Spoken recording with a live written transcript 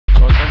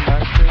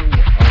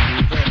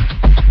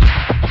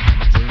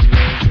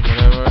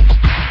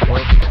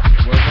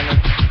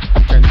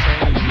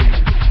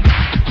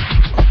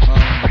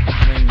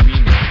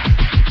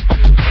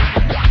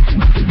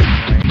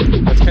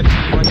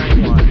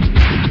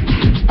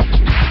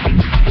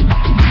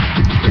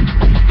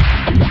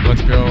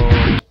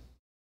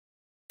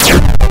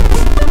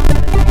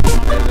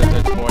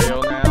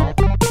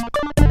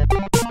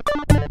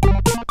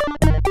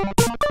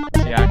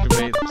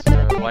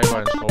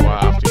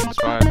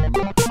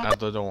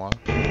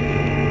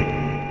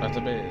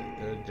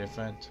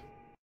different.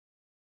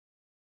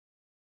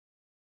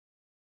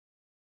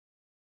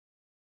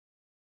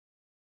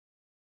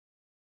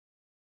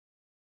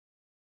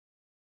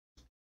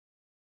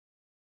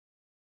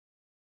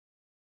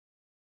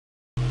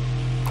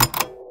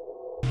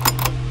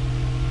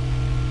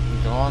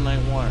 All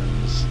night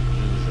ones,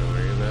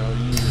 usually, they're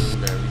usually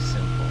very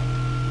simple.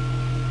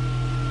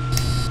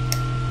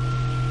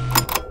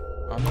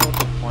 I don't know what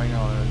the point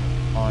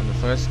on the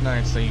first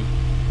nights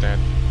that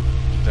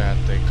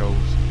they goes.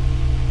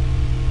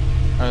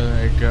 I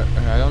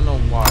don't know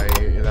why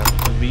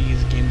that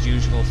these games'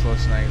 usual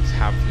first nights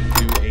have to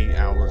do 8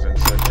 hours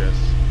instead of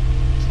just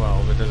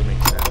 12. It doesn't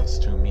make sense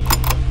to me,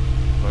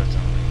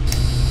 personally.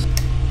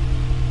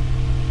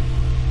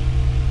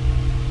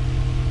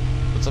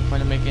 What's the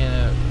point of making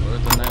it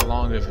the night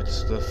long if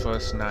it's the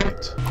first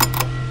night?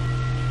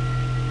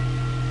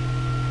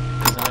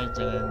 There's not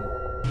even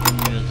a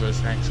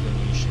universe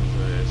explanation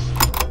for this,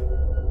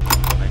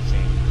 I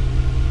think.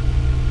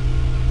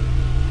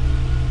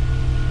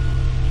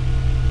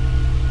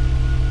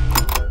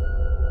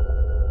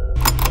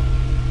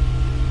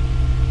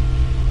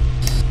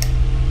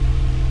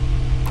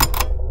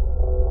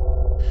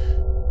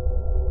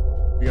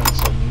 We got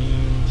some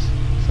memes,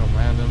 some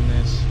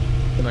randomness,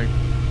 like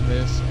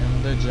this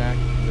and the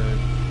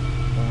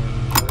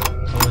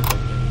colors of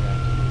the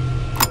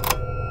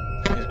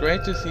jacket. It's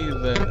great to see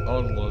the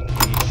old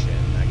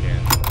location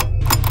again.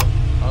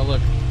 Oh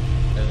look,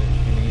 an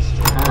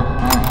Easter egg.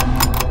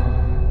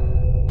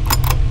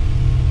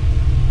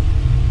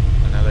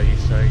 Another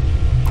Easter egg.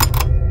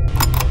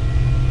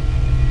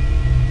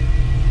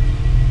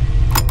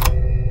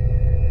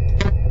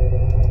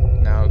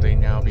 They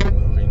now be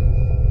moving.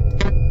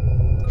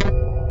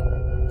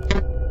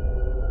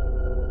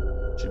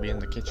 Should be in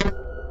the kitchen.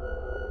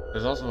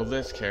 There's also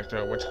this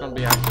character, which is going to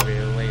be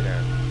activated later.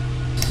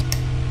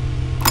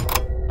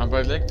 I'm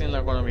predicting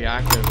they're going to be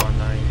active on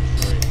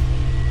 93.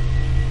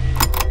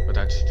 But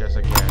that's just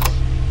a guess.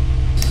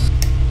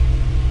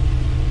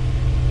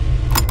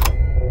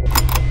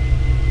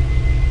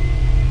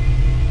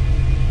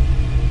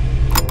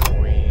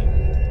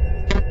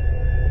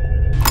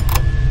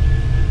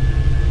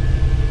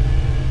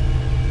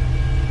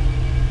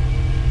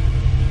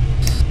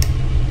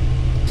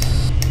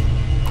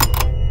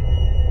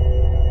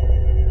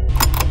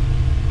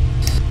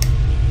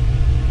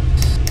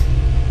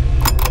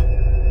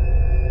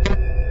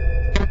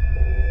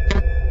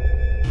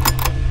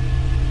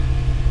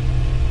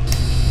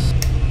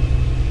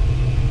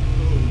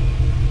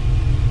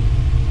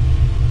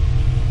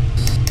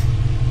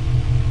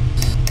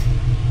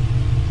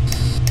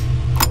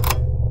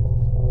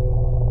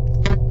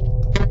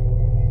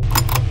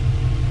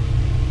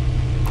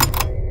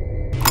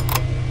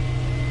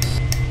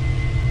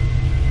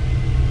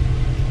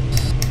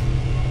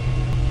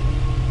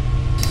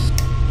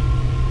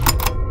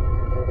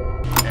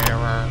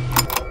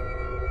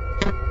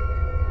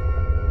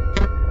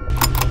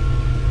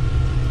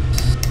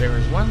 There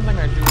is one thing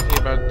I do hate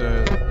about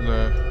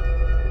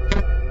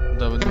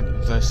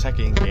the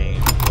second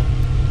game,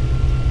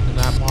 and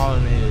that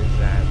problem is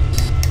that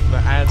the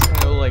ads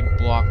kind of like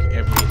block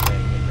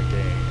everything in the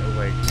game. It's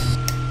like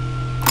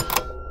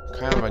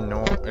kind of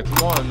annoying.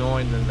 It's more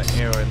annoying than the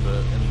error in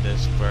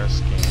this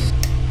first game.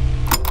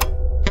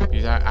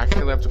 Because I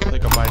actually have to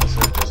click a button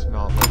instead of just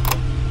not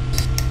looking.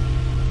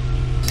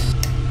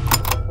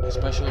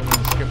 Especially when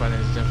the skip button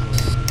is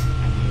definitely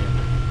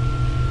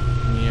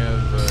near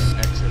the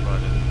exit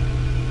button.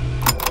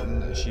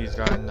 She's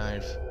got a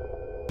knife.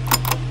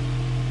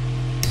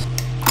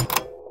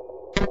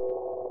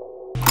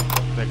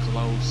 They're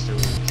close to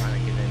trying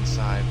to get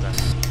inside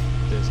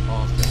this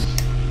office.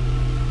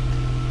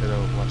 Better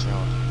watch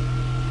out.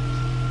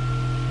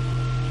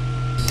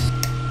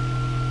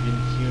 You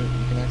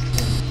can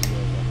actually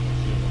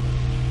hear them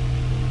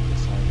in the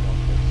side of the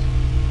office.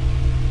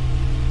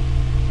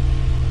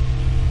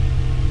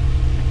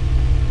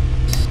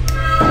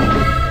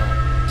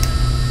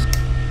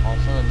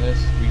 Also in this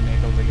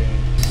remake of the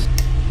game,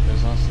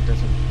 there's also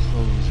different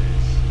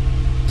poses.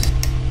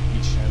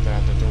 Each time they're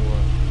at the door.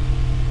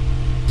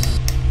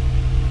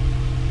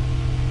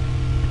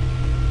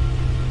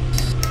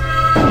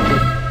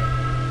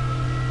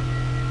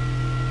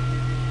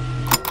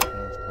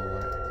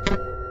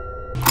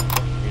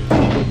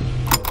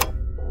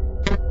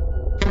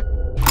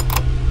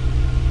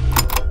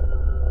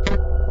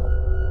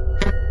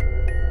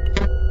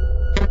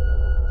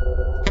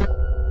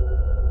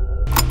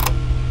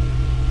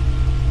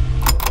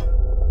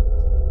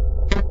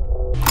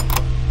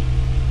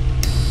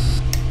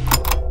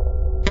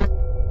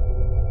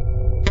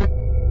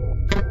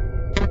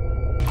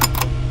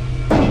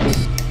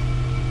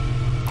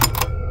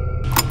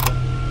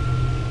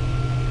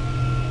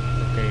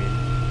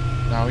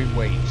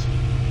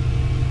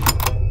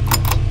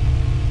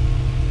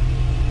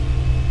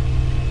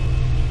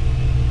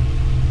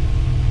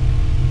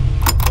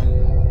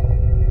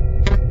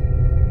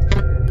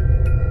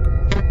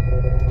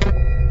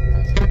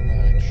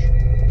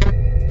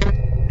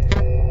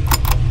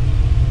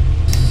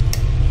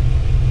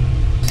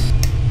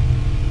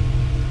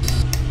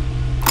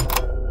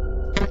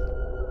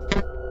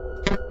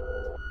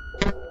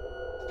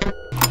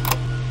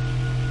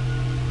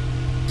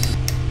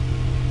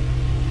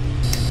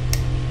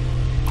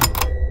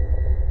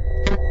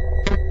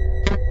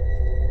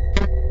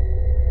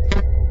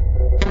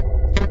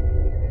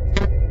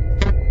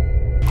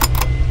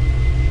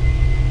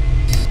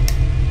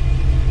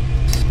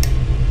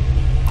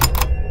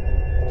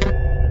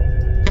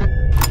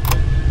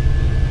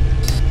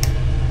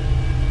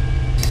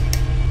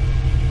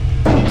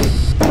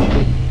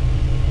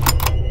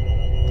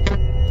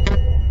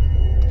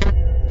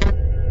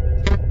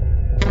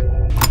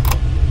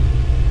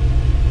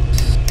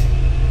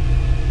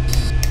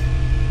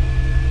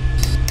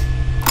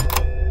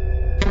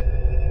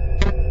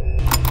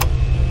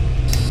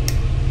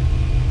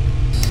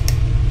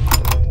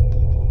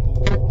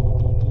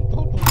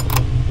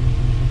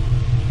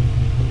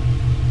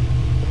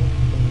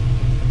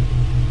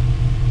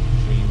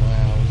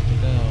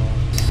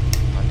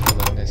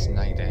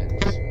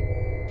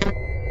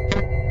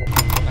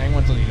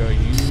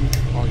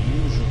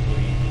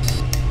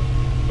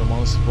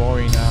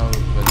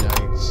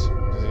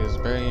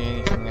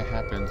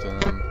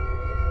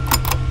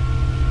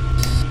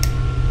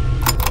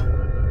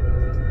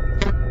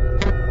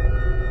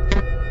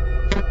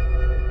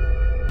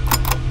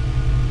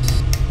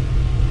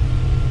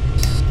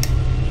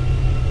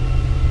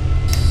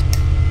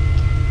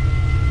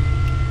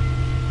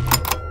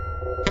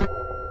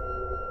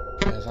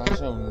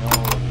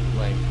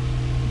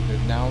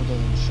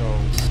 doesn't show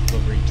the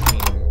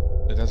between.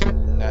 It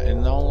doesn't. It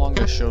no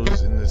longer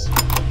shows in this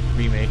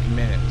remake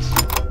minutes.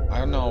 I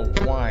don't know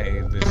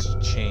why this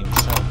changed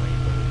suddenly,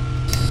 but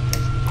it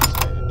doesn't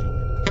decide to do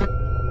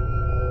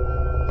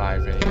it.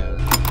 5 a.m.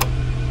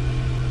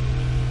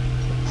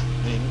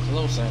 Getting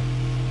closer.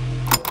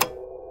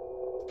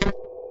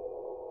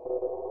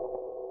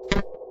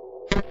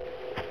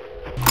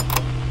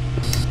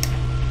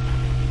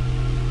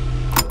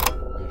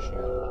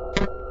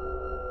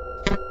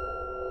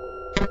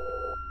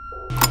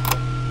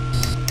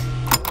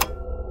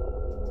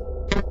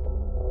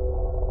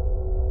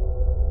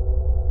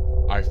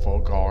 I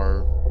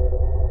forgot.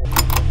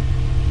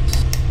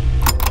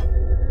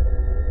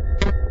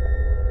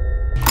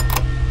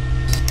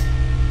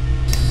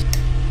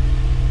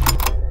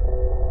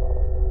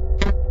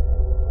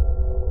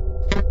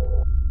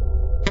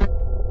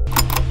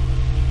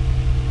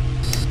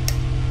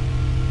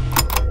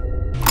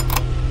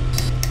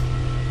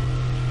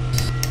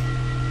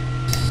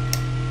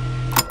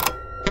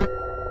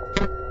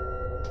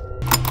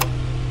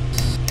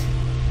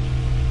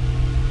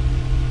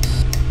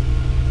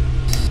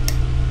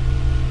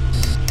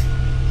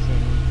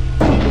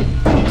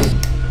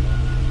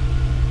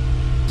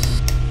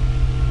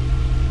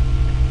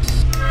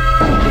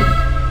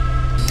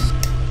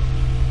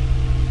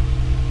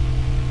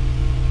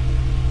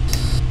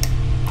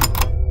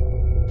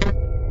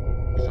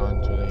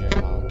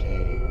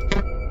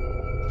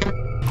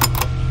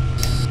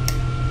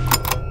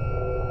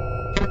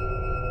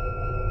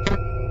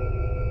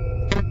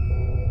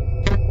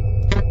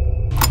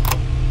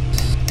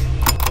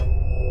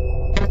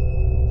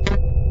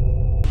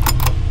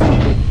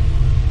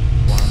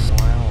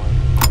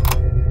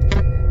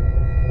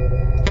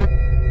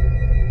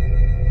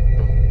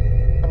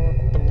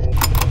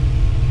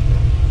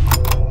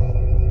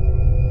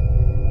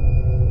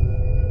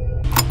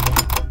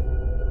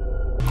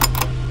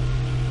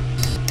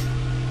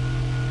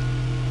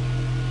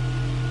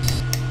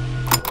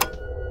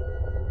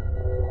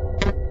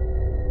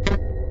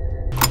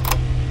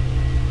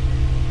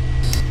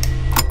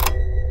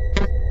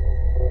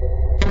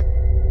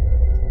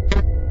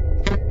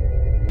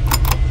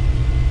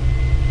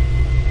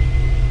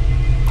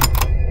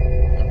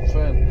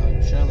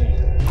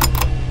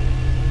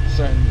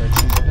 Certain that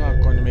she's not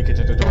going to make it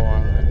to the door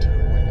until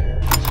when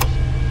it is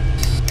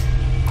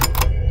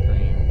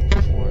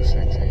 3, 4,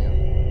 6 a.m.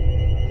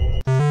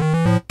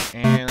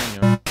 And I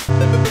know.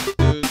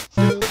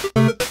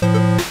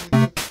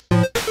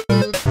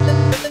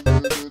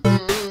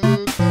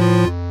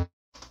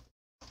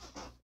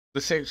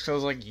 The 6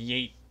 goes like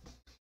yeet.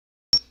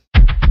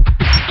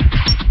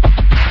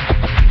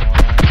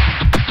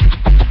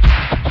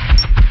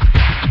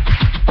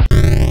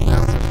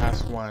 Now for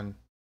task 1.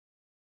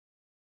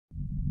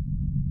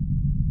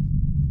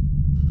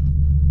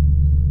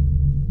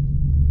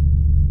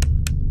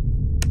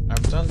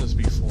 I've done this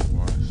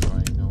before, so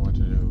I know what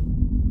to do.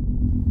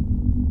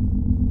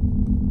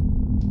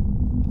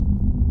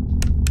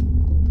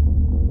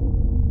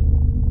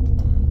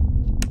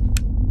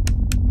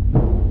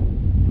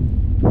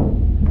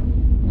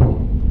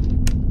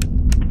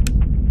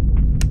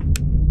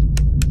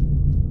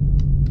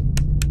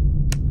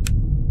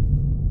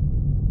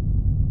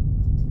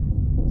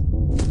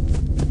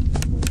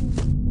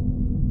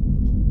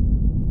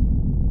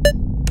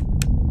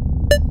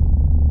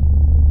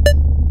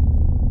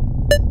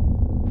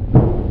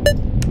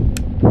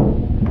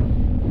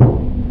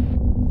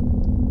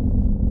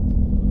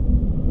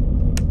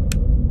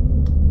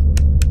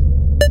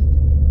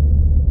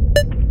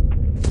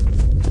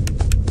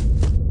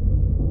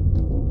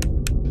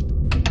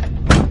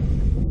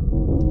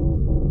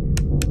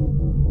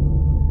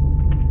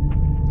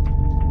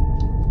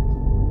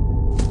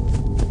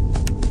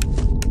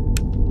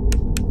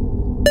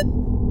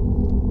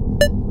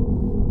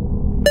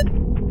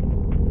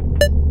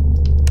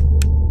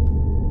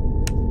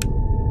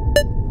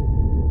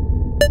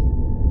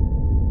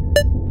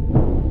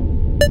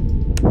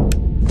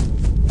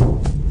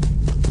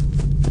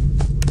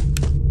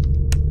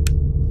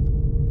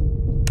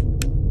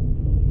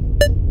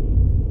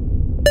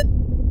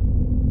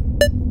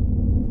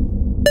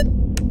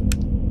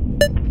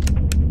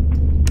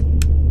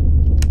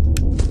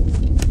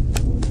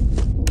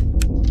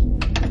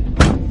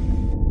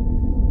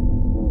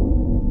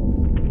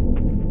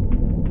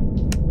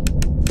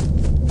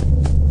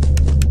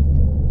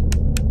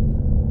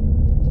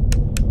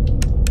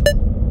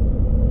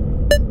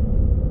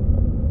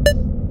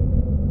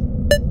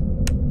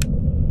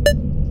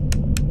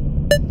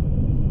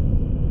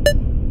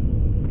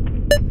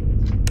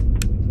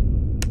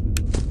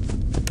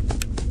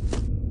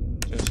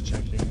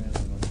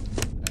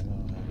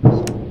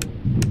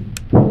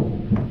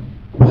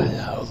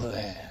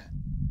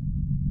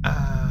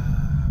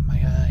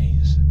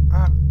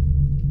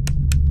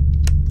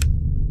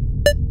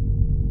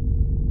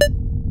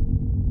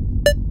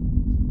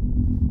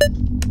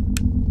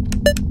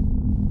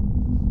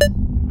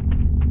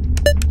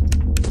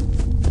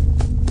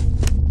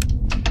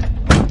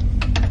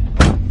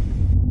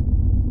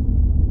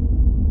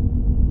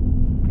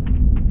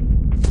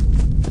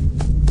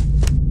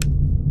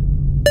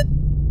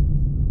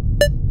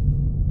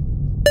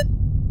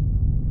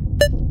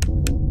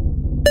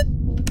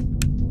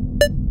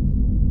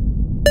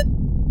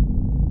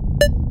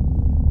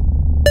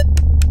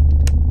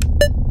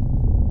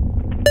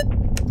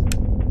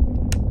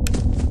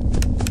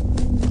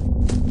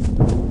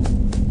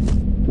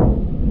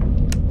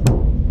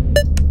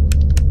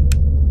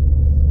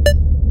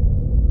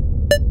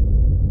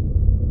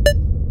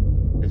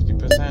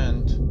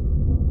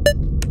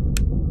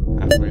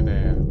 halfway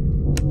there.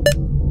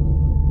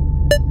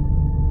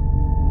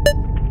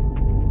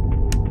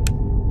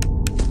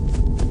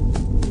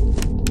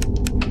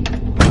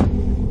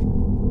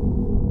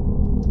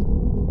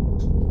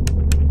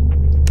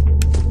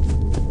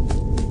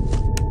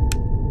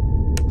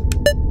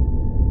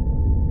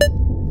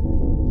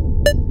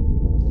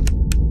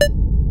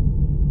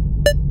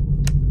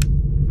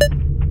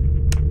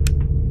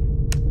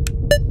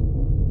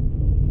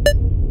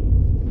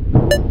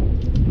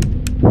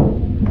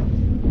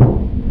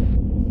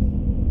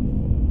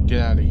 Get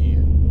out of here.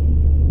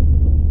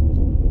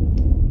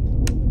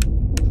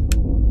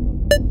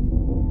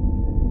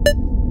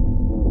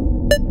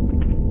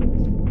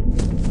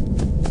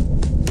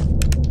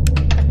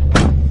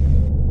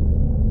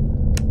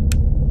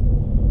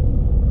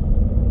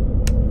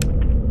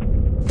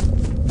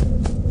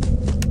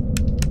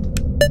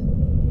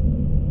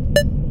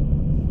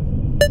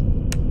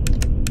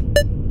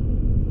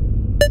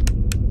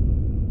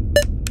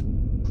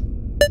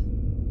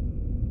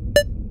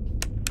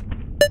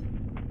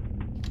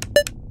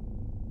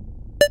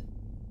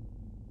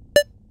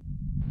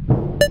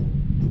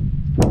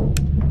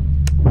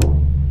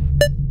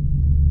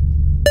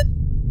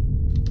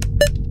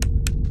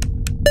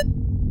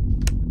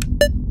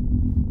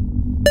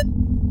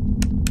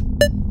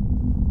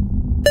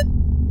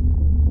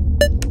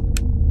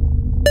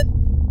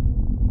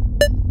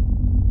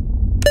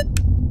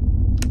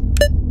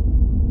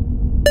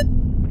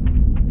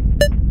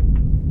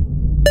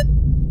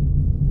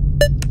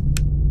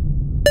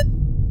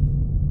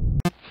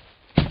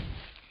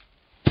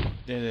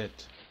 Did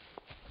it.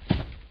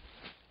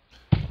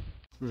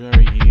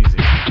 Very easy.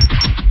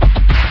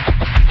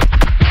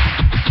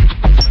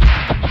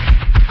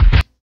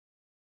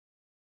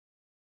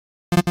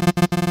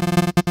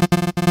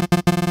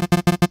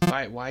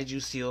 Why'd you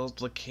steal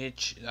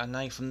a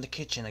knife from the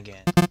kitchen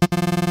again?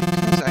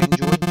 Because I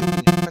enjoyed doing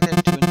it, but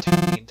to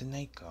intimidate the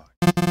night guard.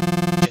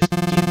 Just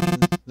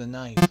give me the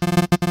knife.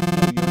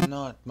 No, you're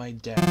not my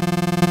dad.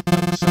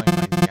 Oh, sorry,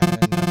 my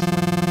dad, and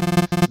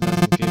that's why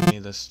doesn't give me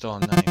the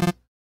stolen knife.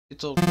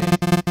 It's okay.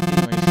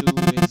 Anyway, who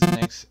is the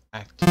next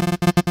actor?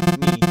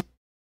 Me.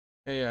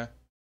 Hey,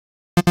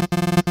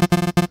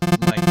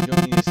 Mike, you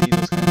don't need to see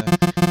those kind of...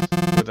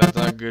 But that's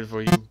not good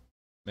for you,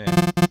 man.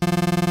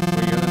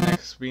 So you're the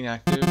next screen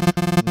active? Nah,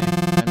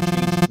 I'm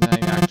changing my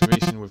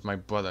activation with my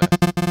brother.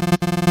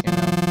 You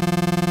know,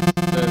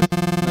 the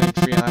night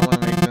tree, and I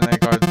want to make the night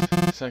guard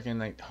second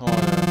night harder.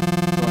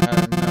 So I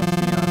had enough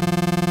beyond.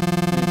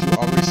 And you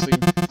obviously...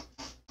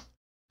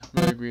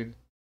 really agreed.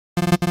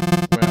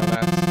 Well,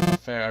 that's a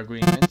fair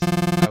agreement.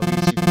 At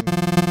least you can...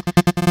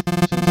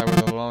 Since I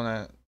was alone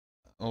at...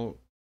 Oh,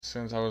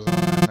 since I was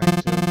alone at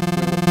night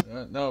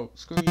too. No,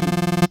 screw you.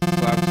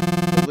 Slaps.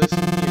 But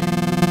listen here,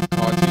 you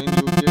cartoon,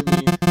 you give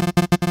me...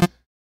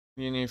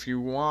 And if you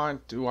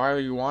want... Do I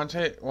you want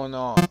it or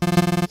not?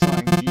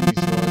 Fine, jeez,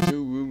 you're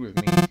too rude with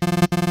me.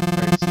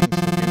 Alright, seems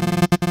forgive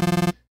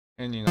me.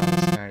 And you know,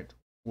 this night,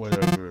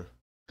 whatever.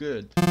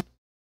 Good.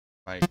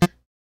 Like,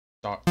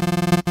 thought.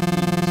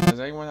 Does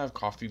anyone have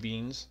coffee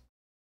beans?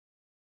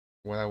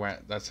 What I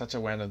went, that's such a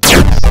random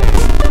thing to say.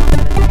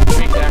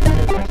 Make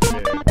active, I did.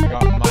 We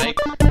got Mike.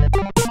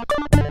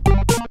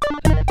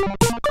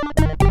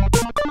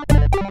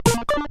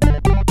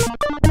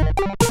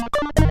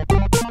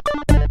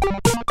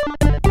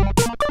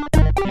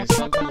 He's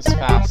sometimes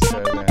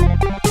faster than...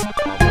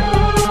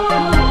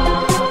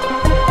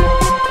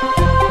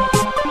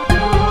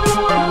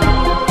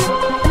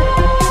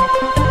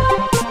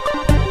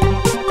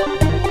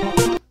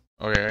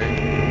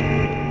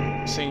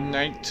 Okay. Say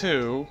night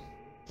 2.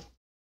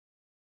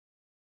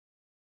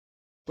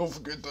 Don't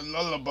forget the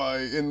lullaby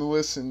and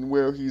listen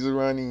where he's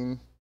running.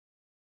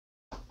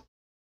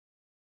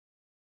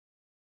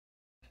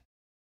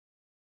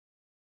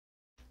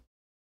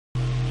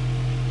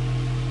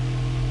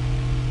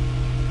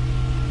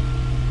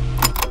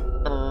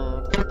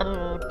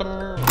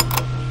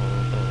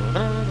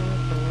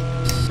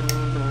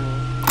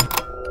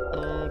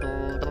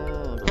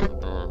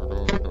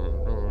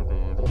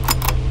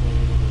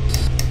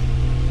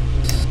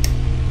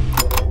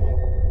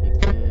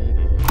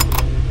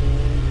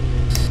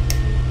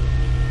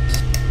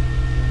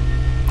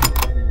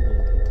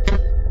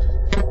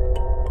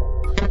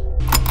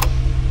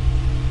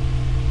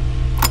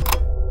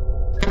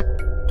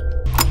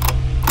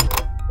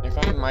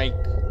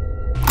 Mike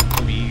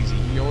can be easy.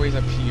 He always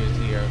appears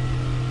here.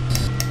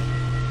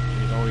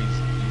 He's always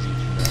easy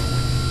to know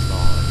when he's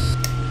gone.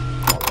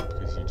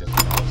 Because you just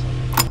know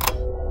something.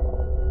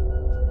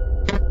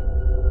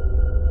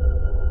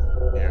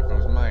 Here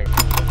goes Mike.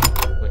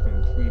 Looking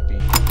creepy.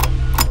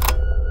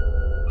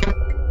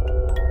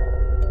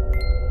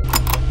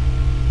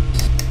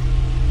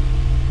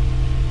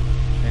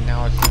 And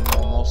now it's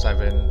normal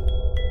 7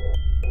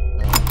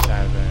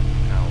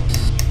 hours.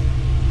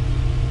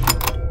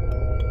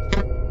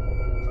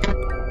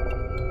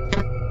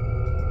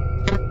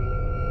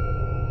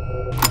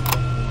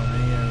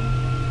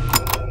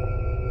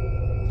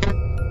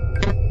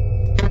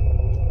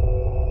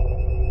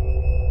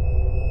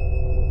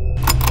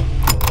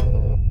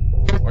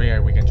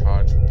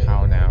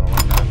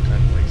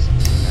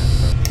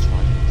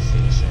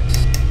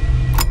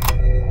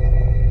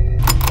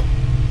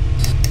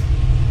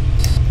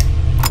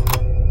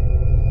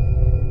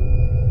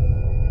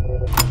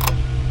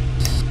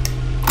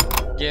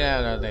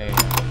 are they?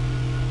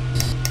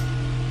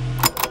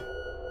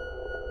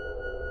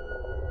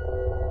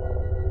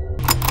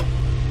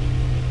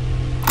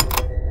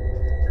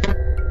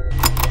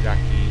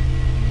 Jackie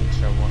needs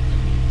someone.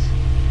 Needs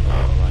a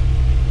little light.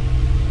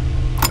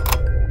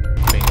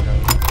 Bingo.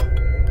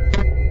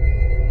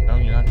 No,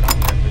 you're not done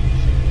yet. Are you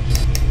serious?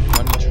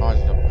 Let me charge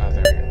it up. Ah,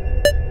 there we go.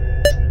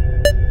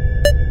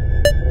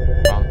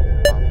 Bump,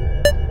 bump,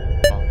 bump,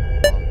 bump,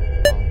 bump,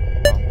 bump,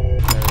 bump.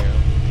 There we go.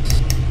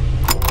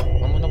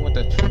 I wonder what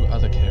the two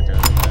other characters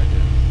are gonna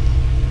do.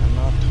 And I'm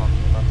not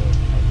talking about the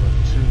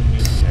two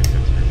new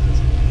characters.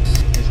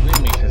 This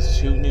remake has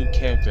two new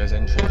characters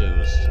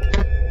introduced.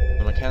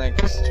 The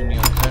mechanics to me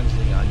are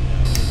currently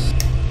unknown.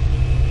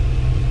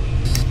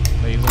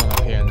 They either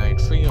appear in night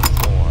 3 or 4.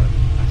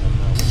 I don't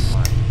know which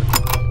one.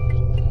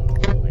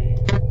 Probably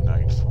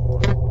night 4.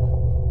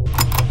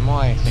 The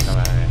more I think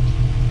about it,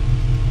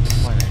 it's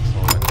probably night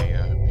 4 when they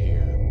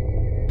appear.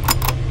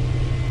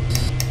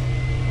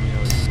 I mean, at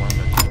least one of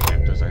the two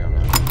characters, I don't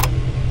know.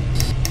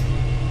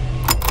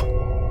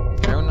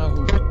 I don't know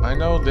who. I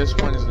know this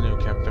one is the new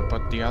character,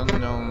 but the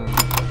unknown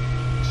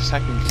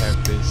second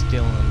character is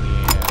still in the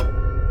air.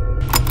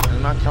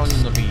 I'm not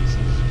counting the bees.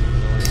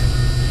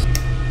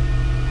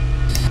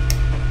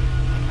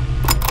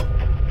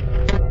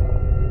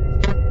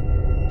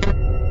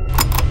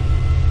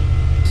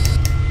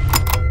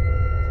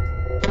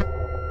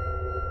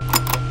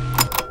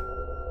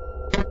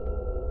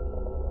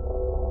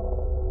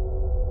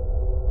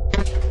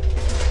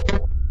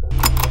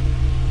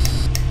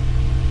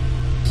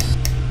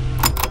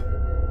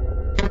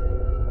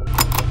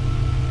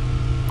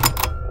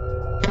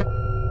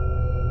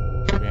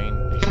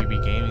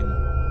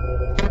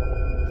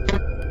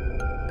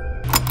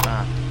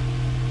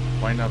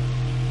 Wind up.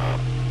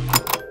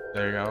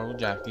 There you go,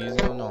 Jackie's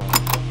going on.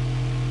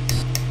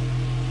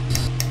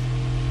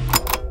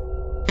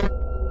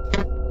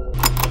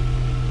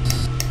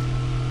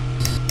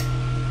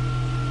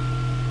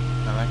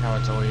 I like how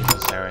it's always a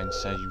Sarah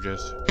instead you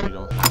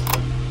don't have to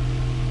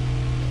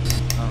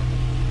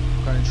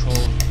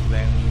control,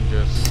 then you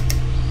just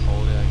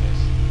hold it, I guess.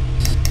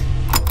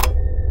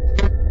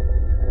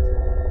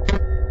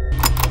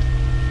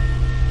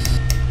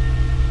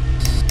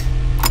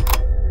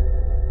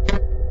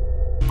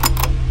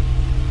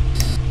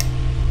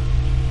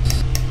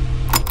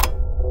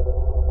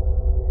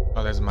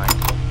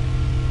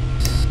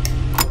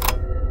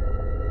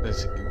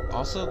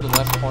 Also, the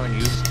left corner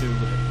used to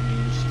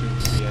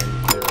be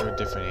a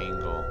different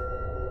angle.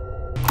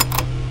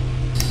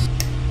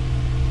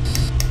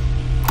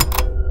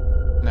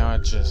 Now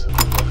it just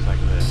looks like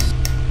this.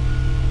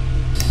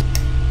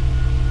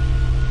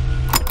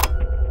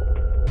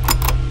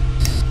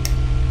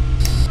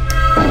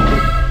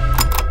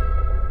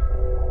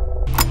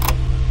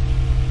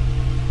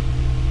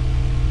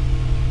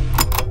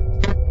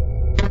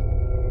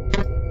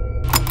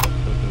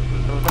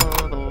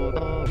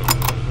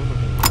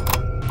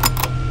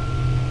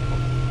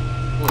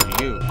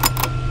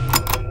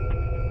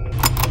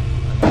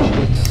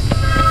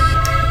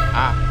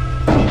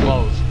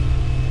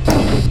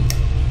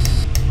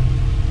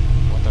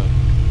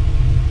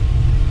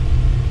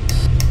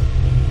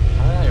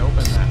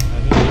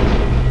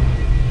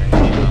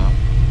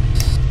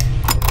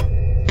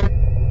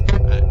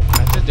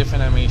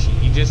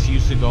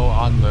 Used to go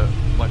on the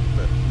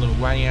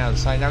running out of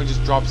the side. Now it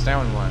just drops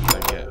down and runs, I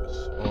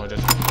guess, or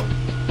just.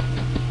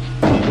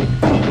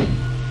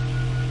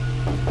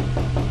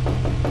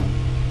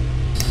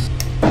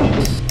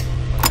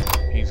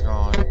 Okay, he's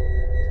gone.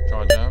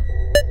 Charge up.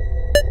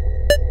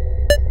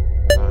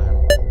 Time.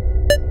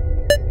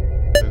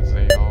 Since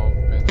they all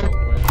been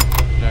dealt with,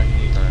 Jack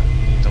needs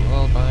a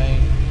little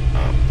bite.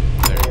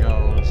 There he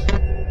goes.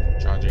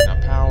 Charging up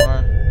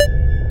power.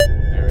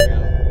 There we go.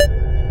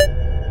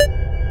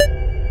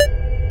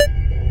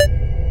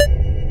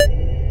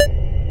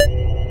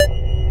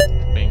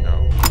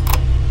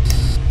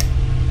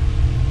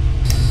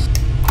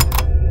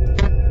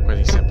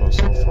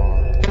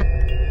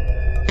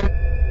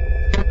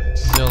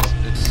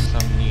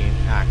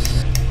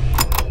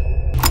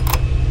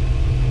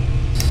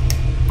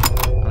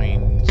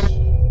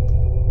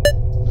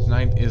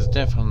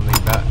 Definitely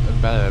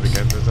better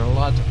because there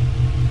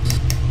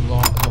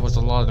was a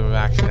lot of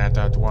action at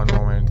that one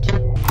moment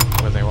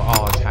where they were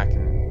all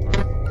attacking.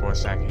 Of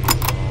course, Jackie is the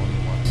only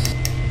one.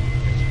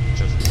 It's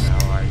just now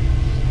like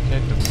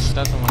which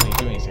doesn't really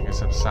do anything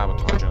except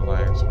sabotage your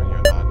lives when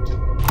you're not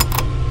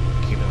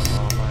keeping them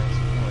all alive.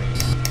 Anyway,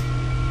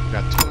 we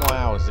got 2 more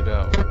hours to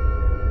go.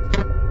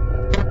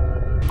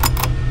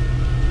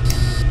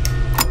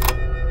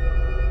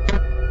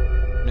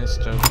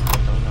 Mr. I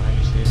don't know how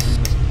you say his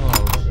name is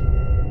close.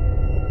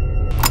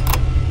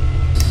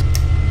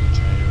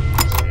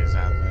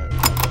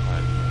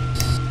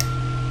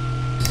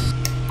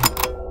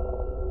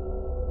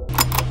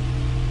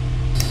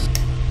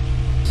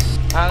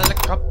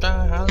 Helicopter,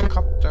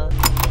 helicopter.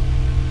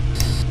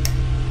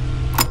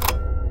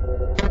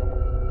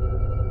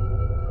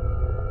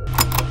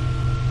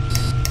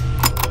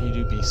 You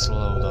do be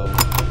slow though.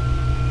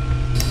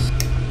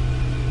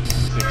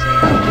 6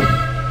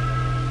 a.m.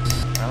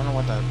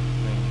 what that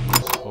thing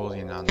was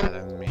holding on that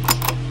animation.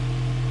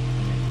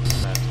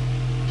 That.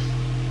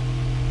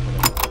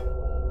 Whatever.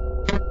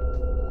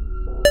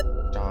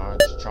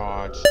 Charge,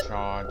 charge,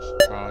 charge,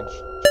 charge,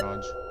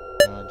 charge,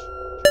 charge,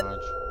 charge,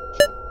 charge.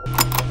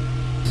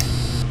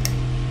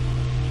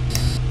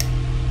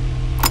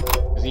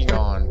 Is he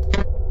gone?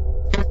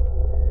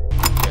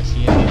 Yes,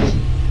 he is.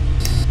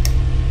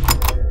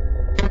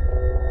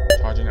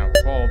 Charging up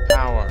full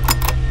power.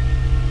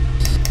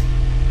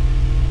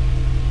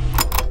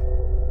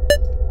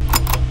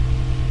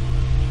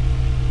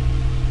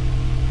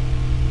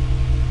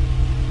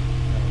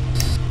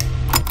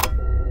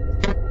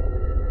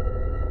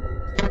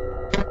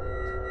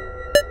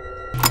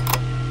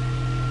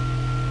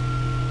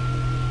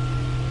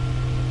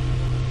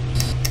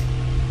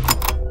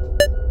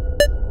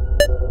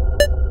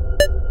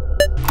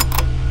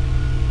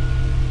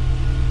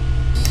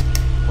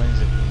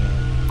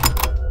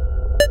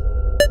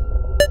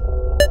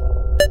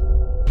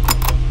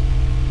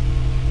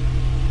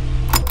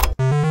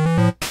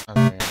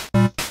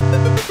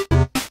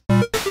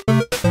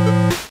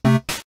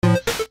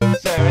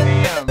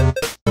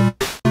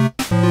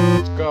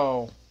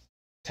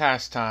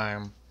 Task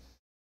time.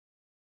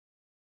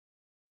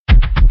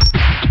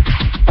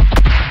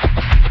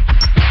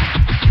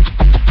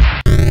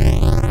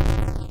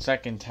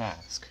 Second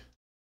task.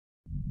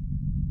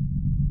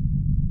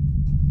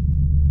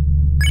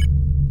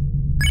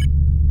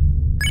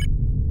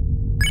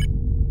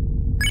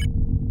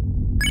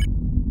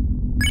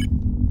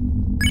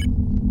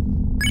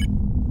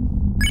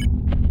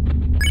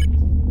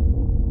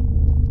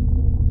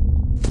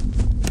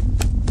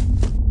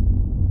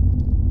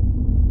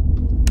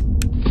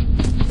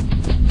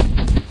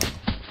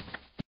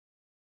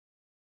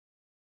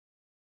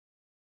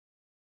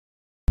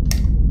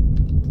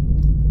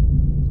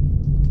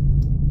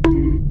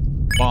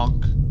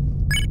 Bonk.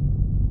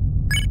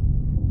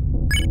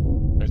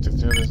 There's the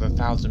field is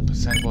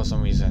 1000% for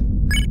some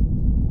reason.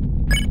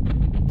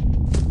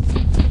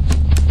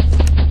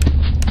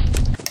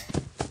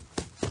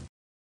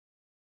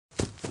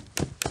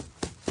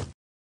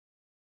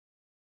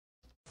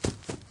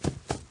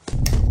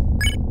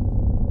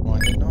 Well, I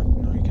did not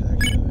know you can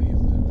actually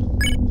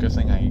leave. Good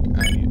thing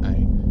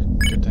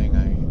good thing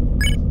I.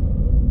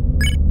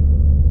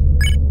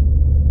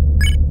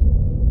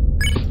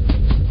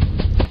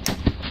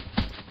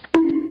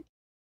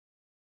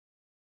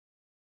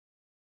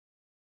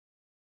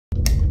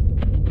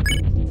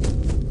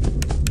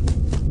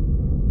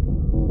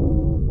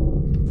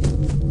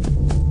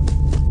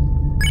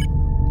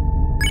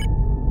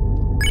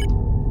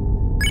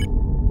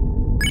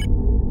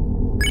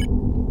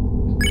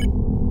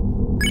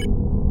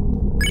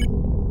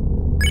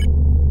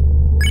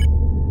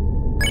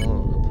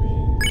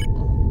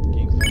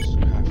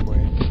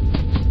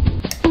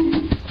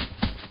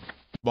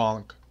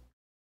 Bonk.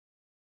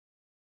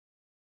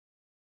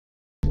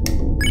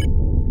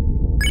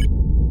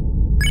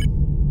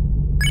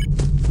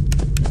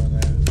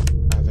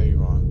 Ah, there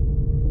you are.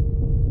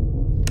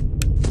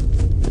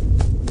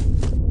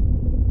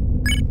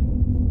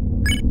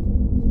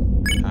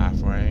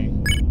 Halfway.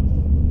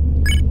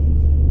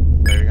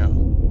 There we go.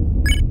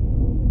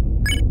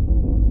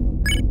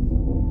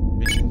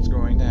 Mission's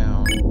going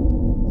down.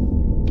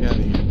 Get out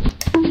of here.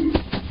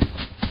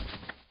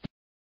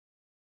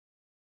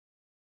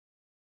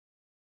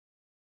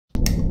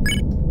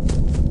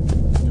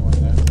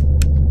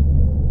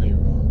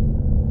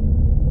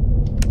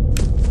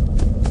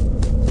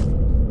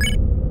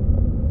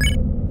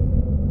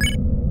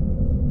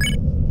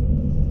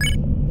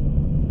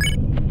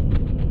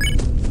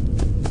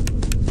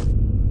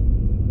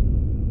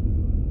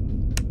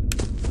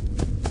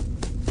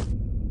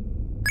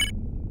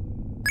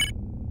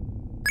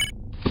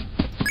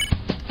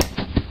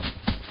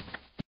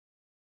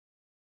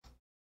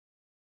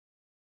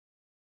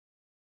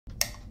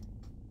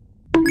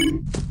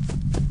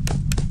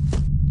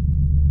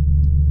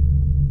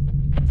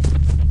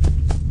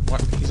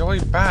 What? He's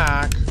already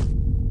back.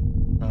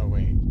 Oh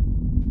wait.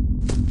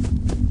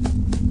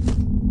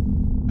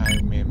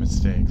 I made a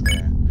mistake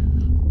there.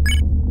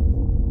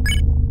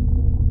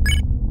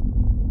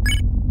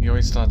 He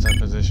always starts that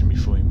position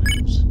before he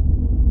moves.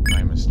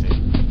 My mistake.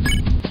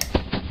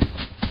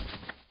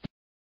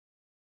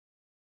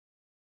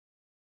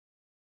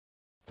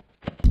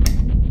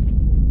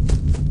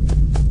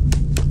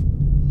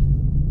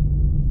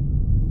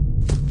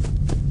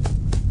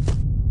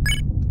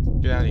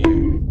 Get out of here.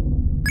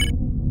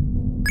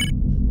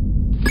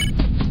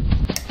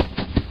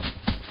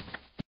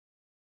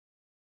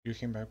 You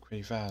came back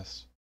pretty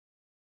fast.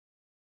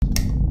 Is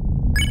he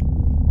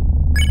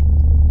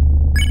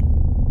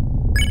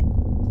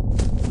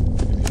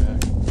back?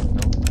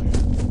 Nope, not yet.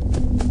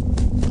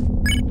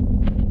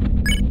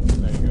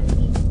 There he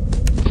goes.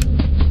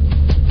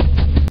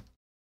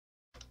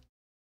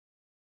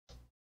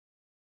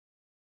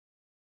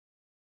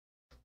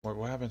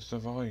 What happens to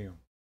the volume?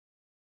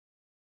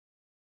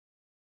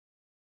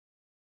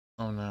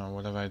 Oh no,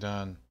 what have I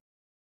done?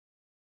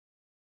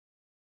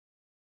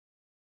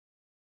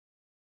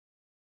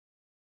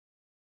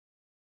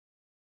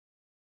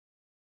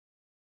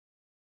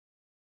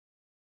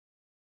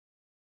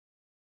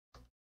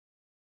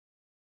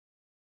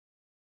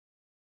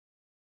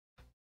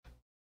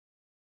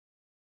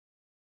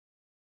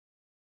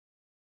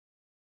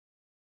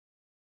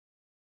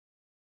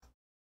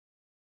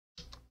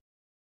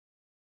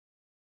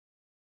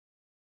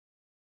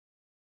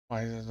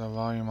 Why is the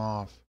volume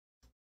off?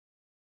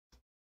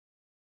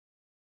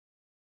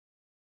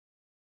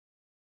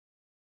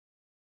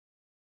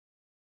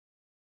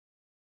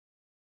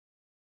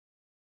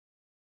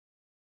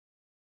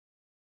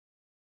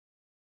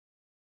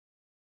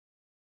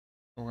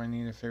 Oh, I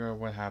need to figure out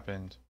what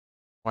happened.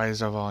 Why is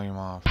the volume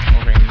off?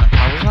 Okay, no,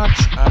 I'm not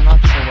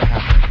sure what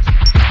happened.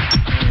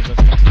 Anyways, let's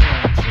continue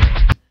on through.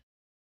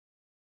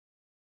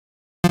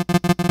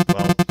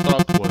 Well,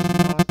 that was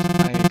not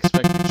I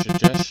expected.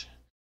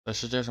 The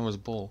suggestion was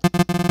bull.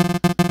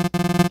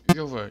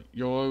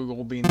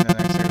 You'll be in the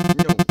next area.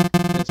 No,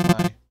 it's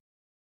fine.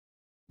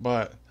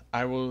 But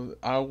I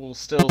will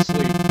still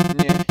sleep.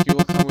 Meh, you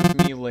will come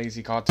with me,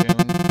 lazy cartoon.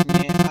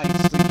 Meh, I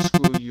sleep,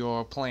 screw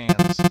your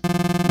plans.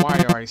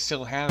 Why are I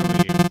still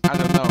handling you? I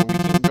don't know, we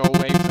can go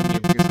away from you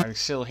because I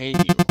still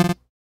hate you.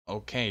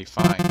 Okay,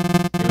 fine.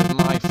 It was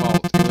my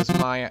fault. It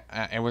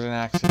was an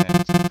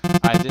accident.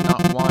 I did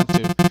not want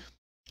to.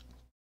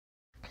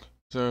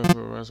 So,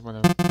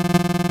 whatever.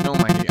 No,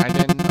 Mikey,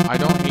 I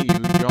don't hate you.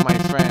 You're my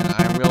friend.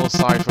 I'm real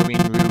sorry for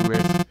being rude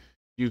with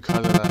you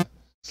because of that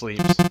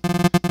sleeps.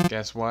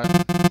 Guess what?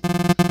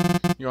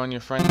 You're on your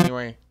friendly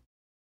way.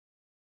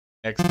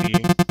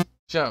 XD.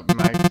 Shut up,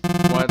 Mike.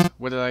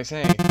 What did I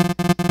say?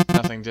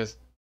 Nothing, just...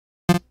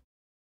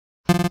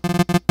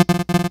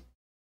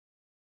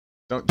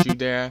 Don't you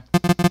dare.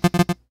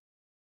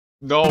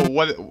 No,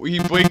 what? He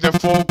broke the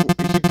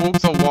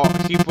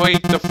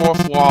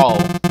fourth wall.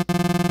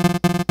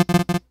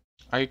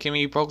 Are you kidding me?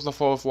 He broke the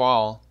fourth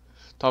wall.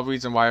 Top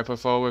reason why I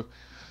prefer with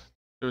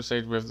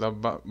suicide with the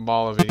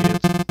ball of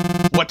idiots.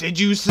 What did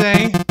you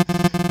say?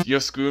 You're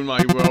screwing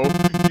my rope.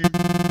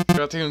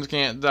 Cartoons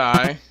can't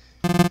die.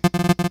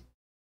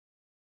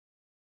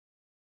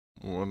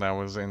 Well, that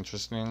was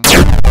interesting.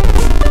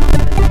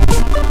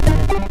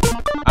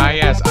 Ah,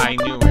 yes, I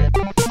knew it.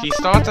 She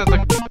starts at the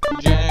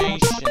generation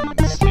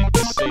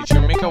stage.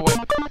 She'll make her way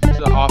to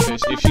the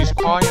office. If she's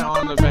quiet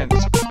on the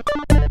vents,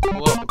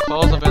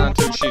 close the vent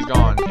until she's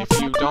gone.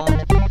 If you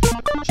don't,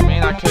 she may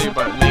not kill you,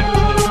 but make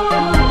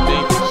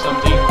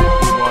something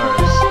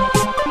worse.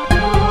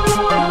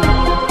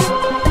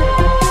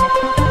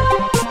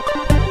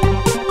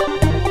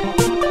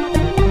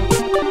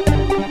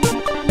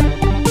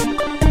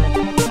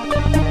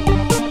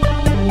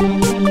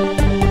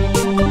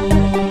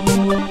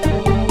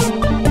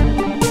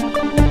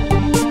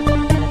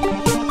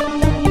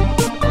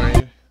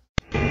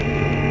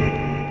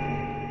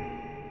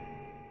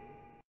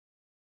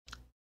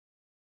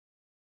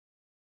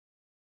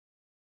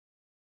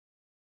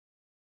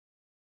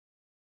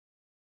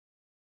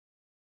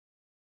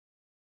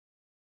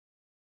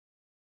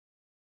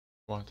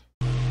 What?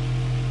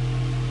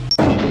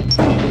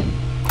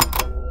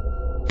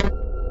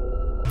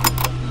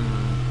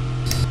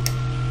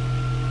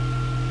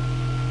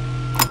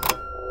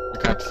 We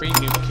got 3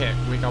 new kick.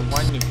 We got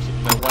 1 new kick.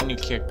 The 1 new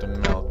kick, the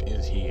milk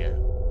is here.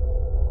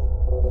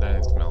 That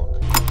is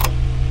milk.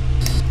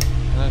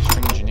 Another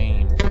strange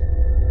name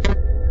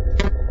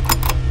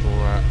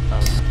for a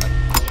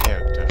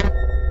character.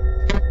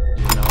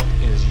 Milk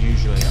is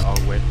usually a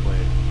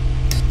liquid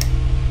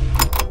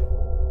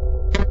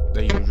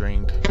that you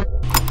drink.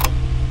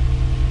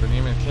 The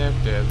name of the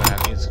character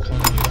that is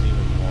kind of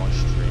even more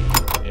strange.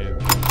 It is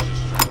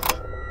just strange.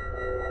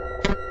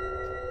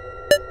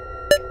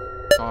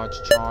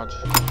 Charge.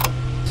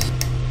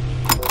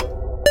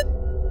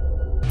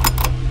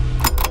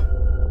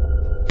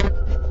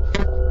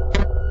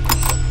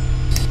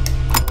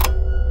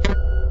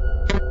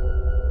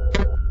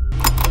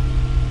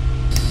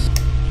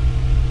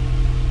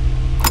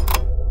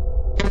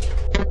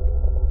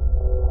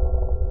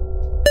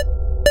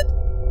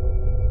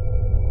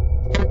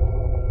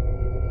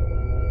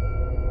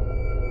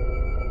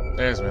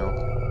 There's milk.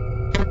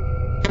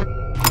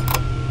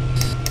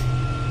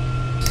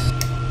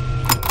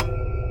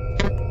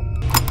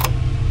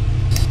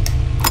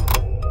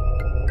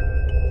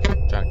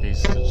 Jackie's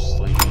still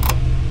sleeping.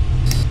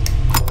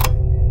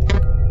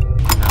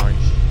 Now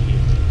he's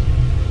here.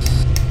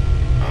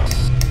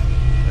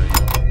 There you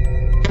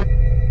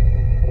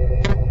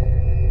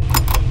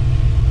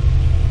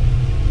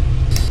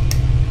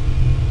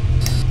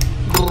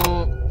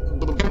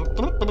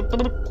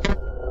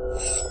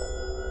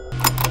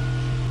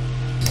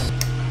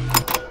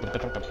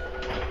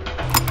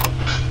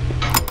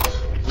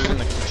Who's in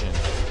the kitchen?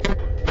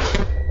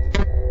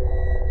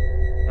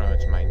 Oh,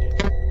 it's my name.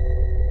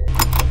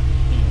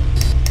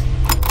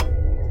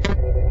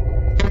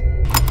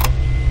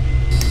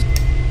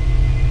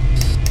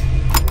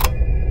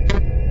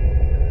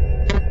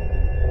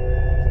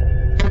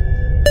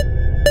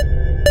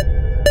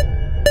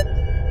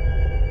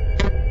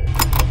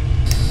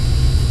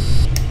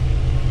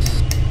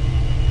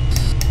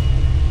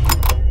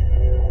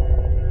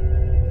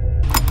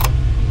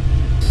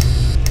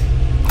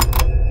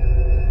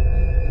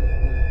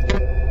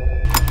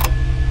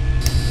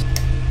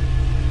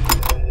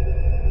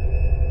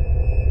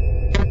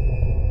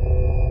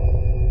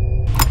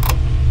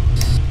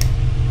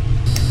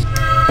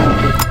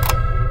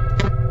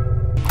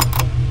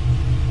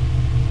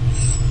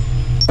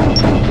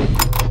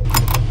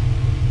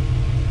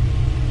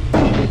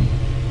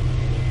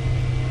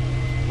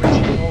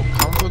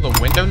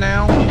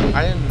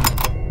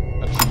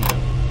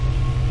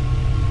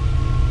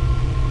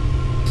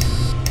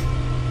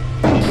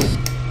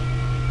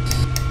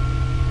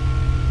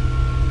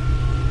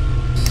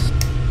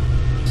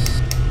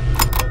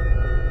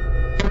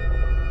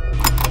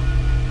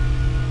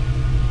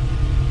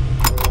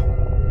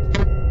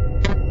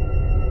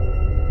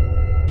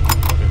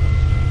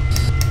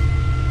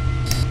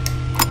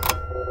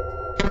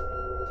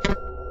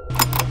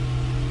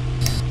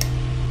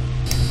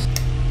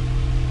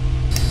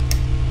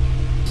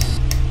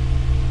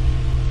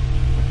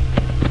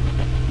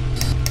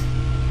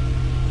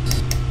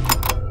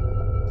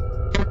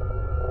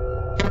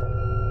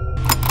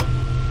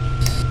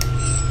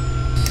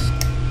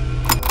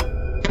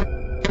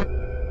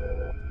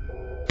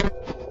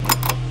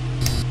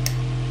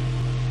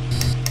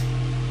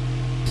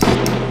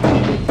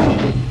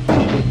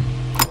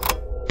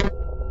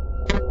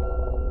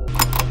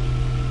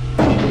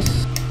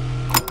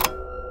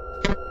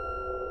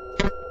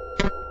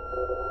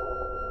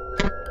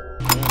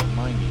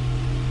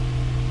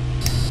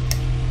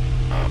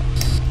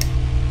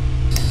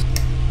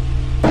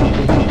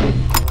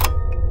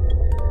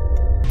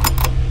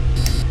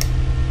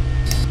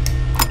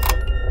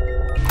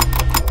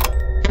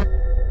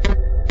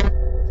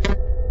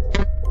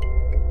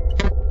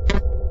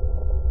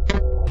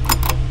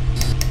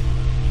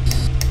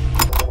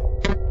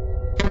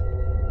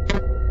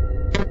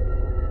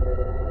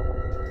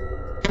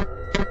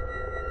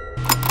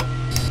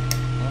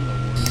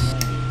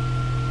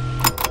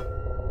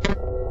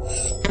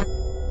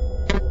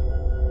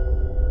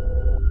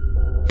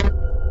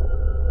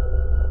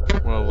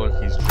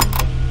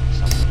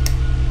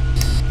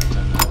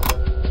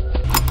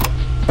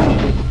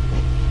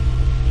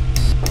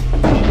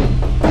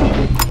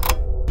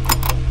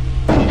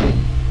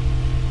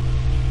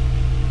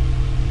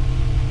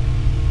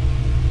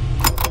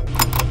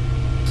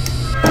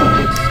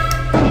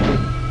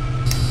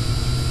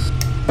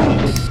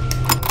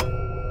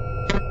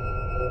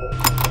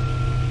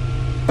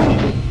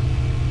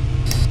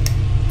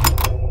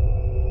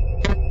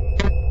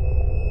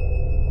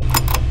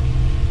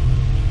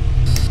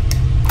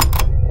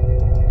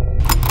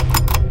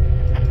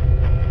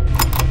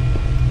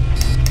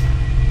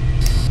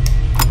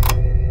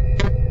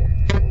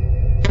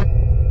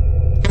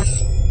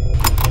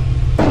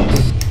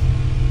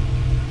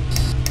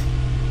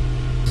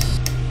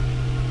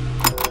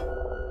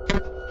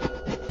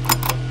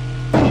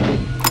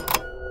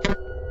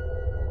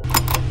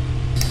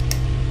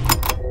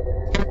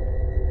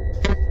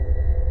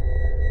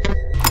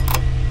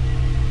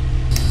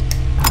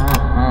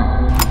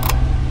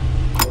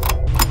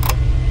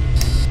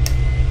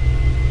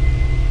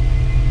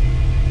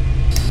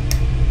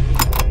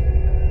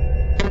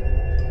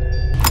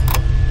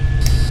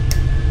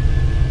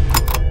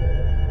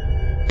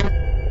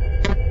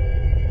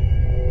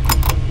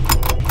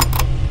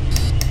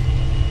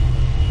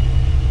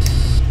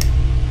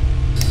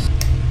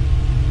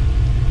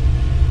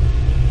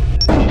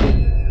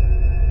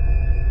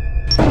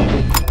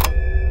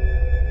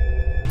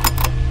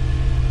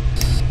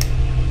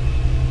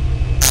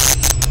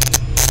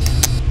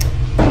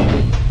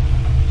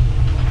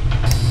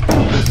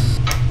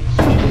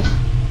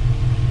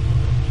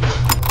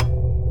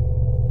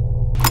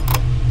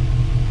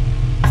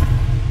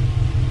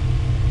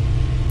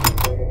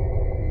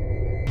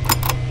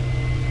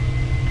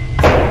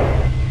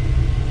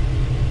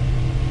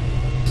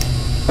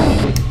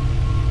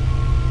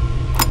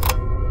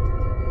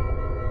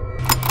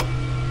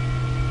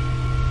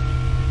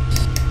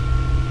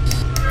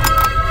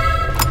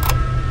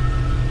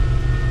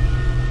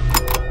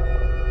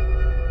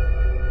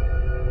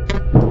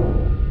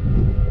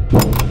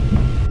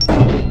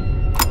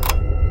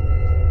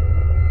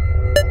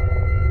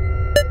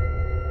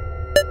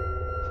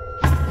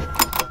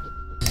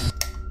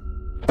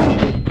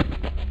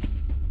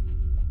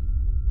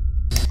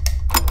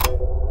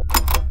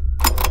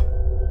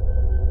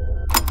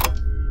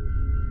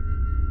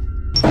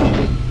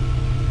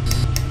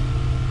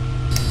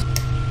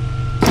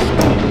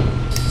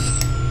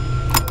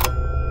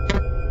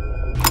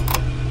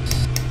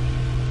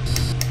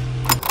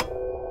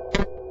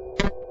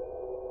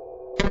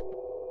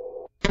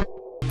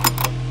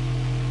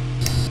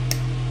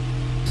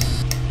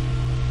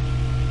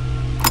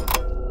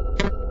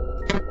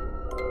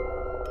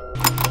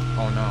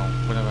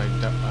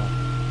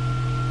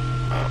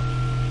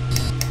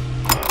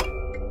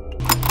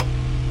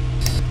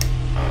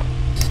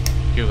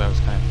 Ew, that was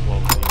kind of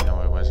close, even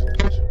though it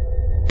wasn't. Let's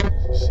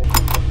see.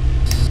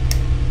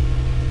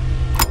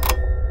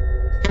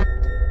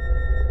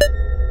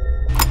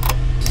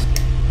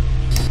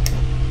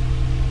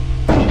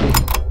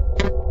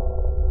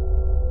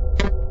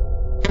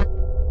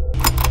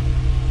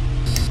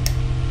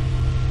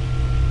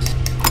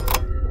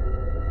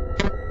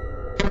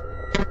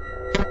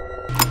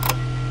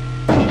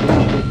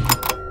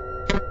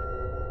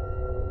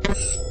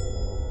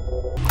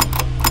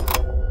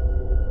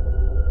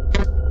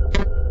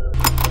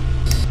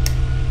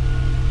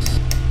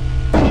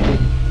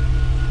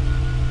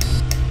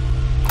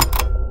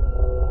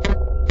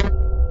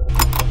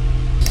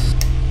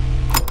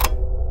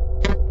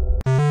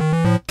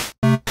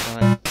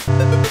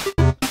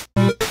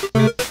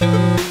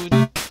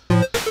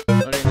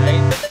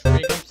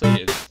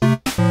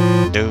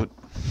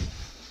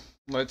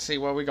 Let's see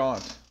what we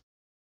got.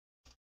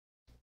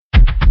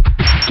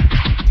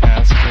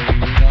 Task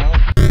reviewed out.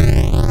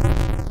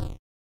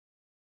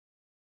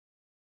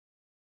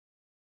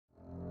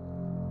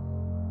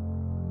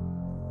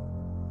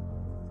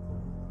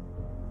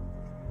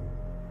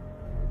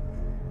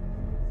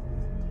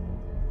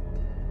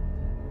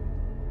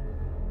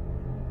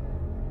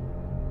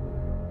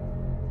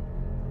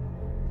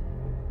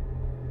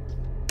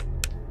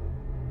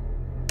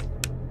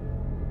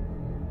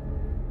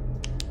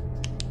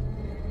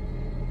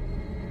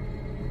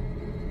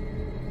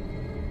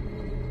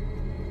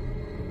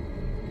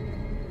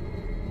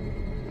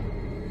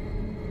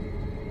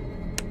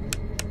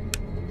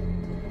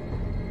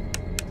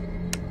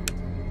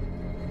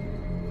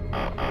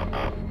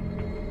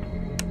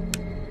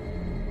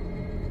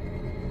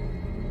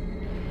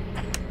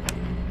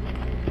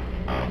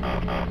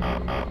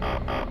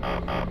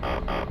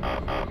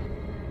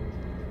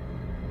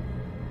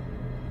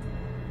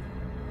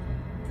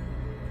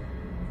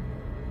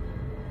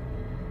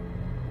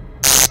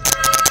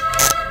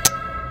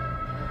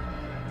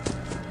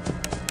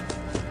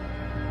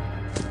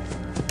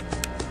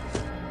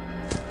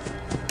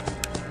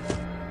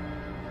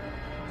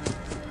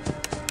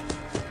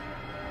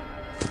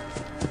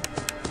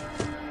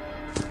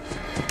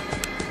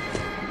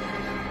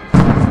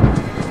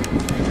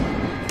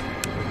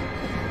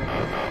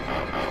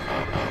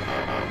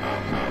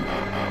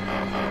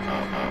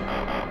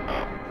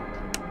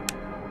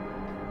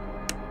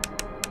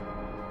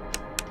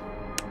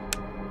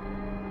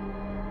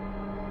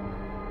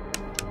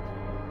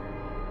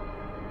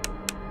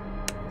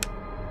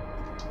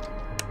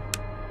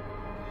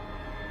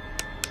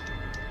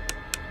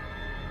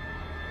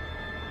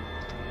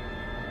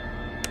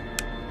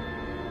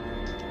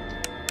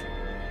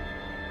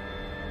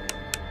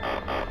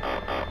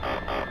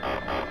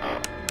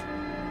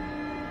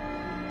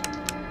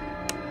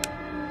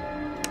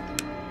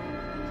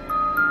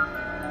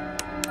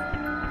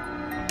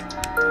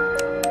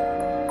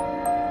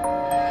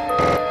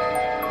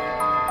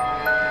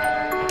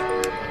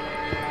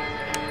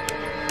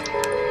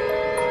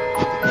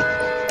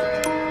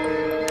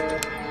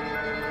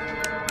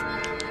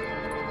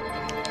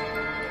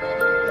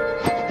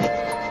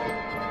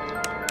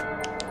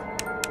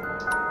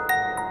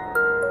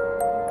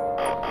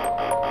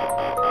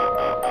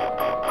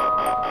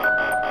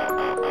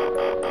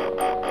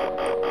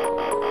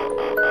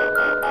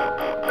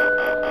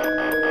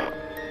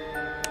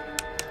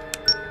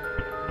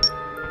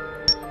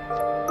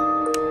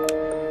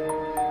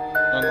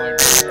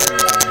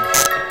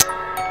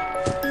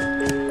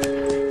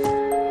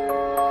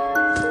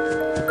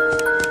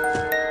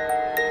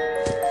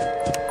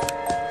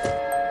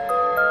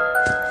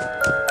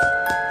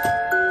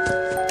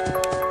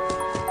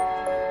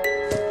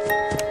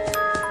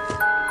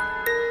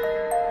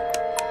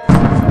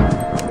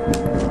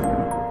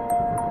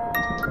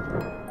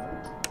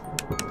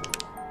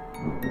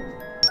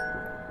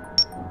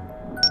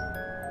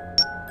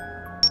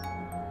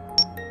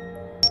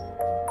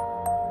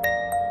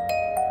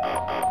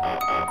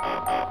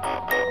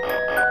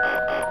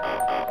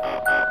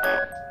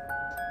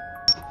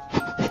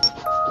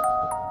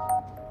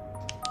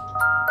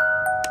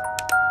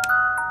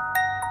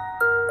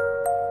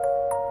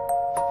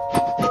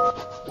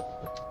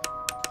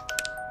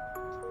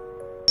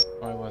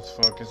 Let's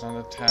focus on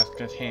the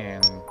task at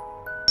hand.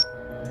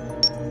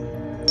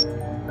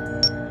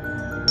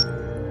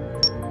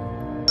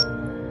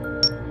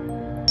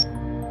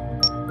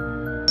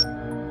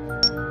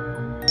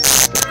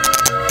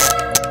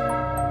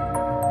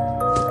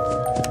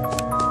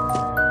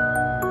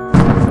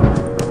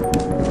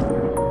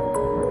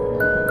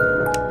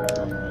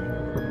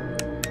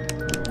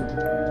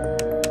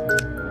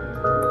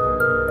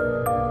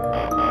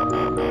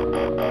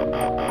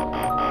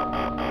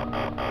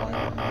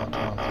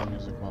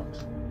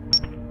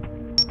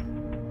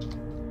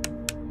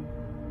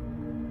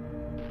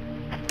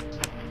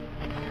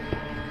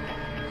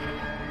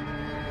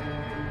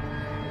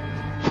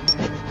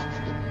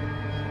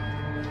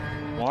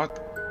 What?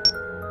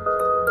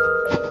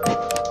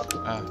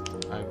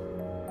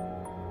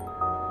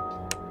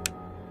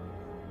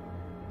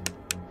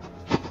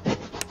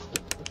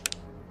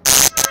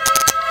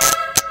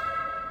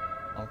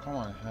 Oh, come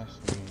on, it has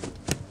to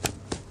be.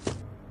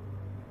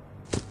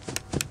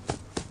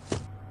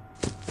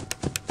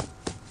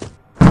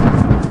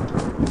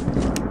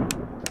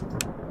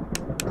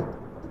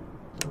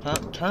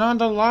 Turn on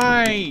the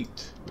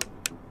light!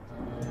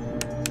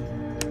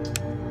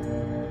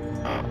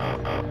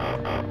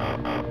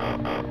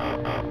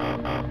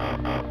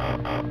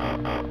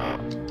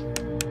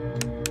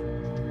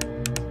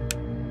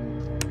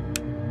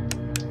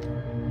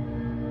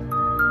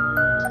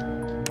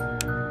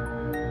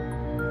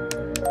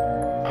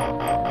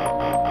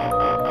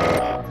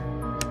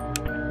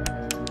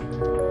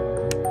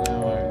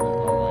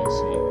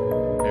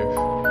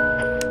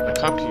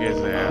 Cupcake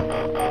is there.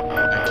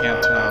 I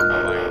can't turn on the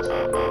light.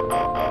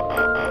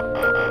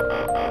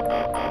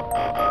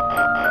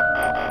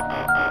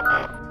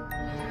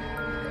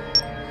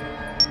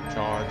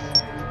 Charge.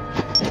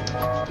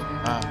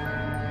 Ah.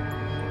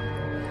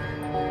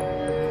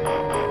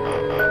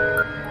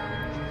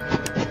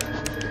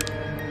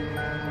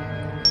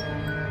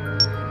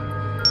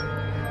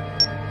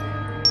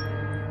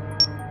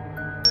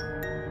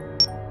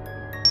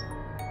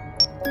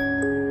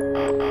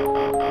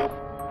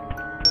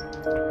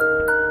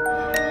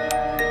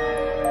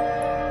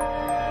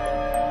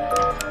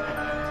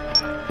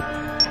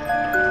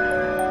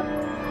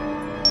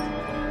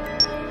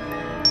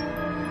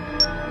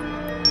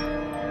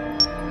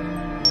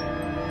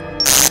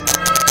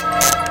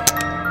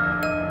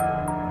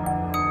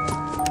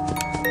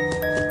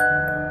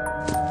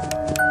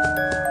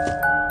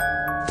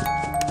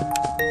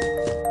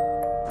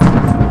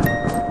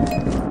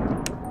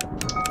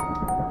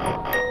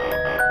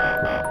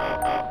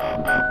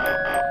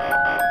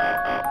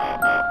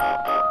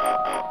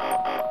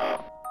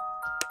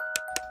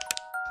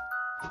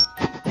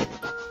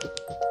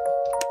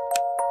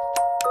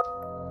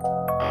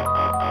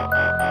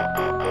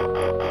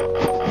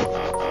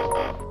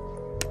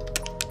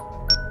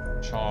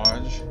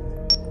 Charge.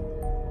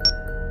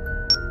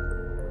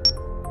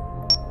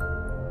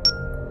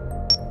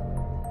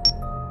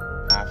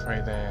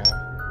 Halfway there.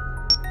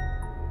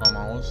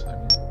 Almost. I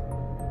mean.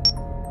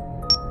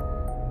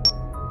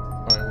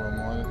 Alright, we're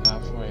more than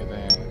halfway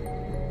there.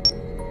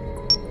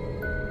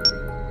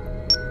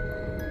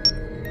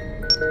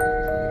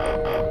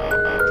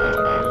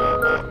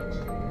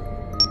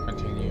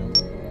 Continue.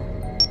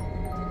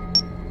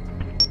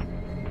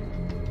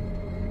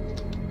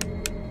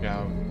 Get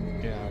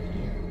out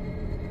here.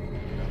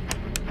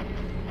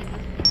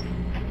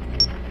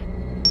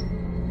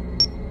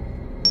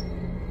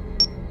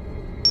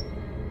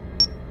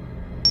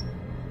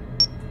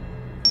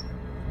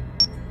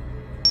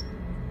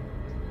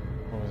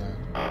 What was that?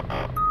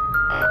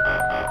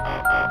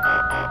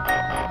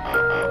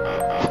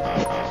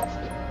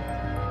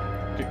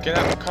 Get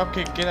out,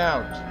 Cupcake, get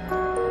out!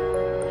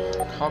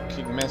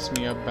 Cupcake messed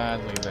me up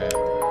badly there.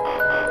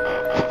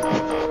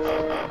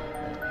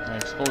 My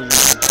exposure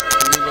is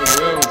through the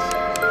roof.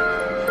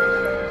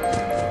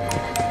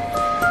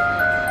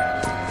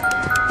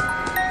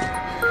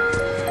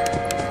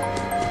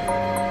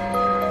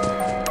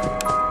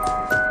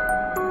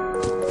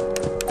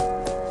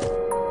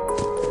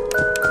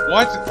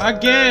 What?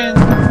 Again?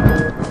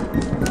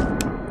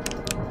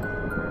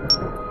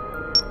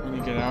 We need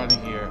to get out of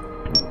here.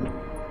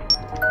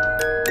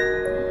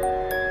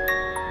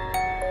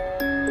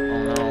 Oh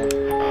no.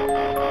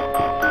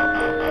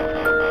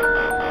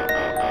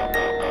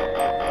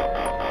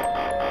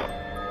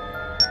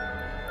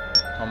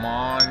 Come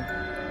on.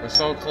 We're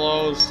so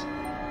close.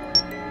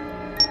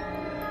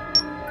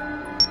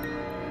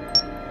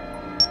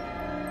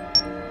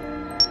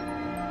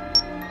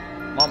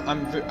 Mom,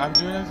 I'm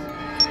doing this.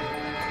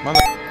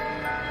 Mother.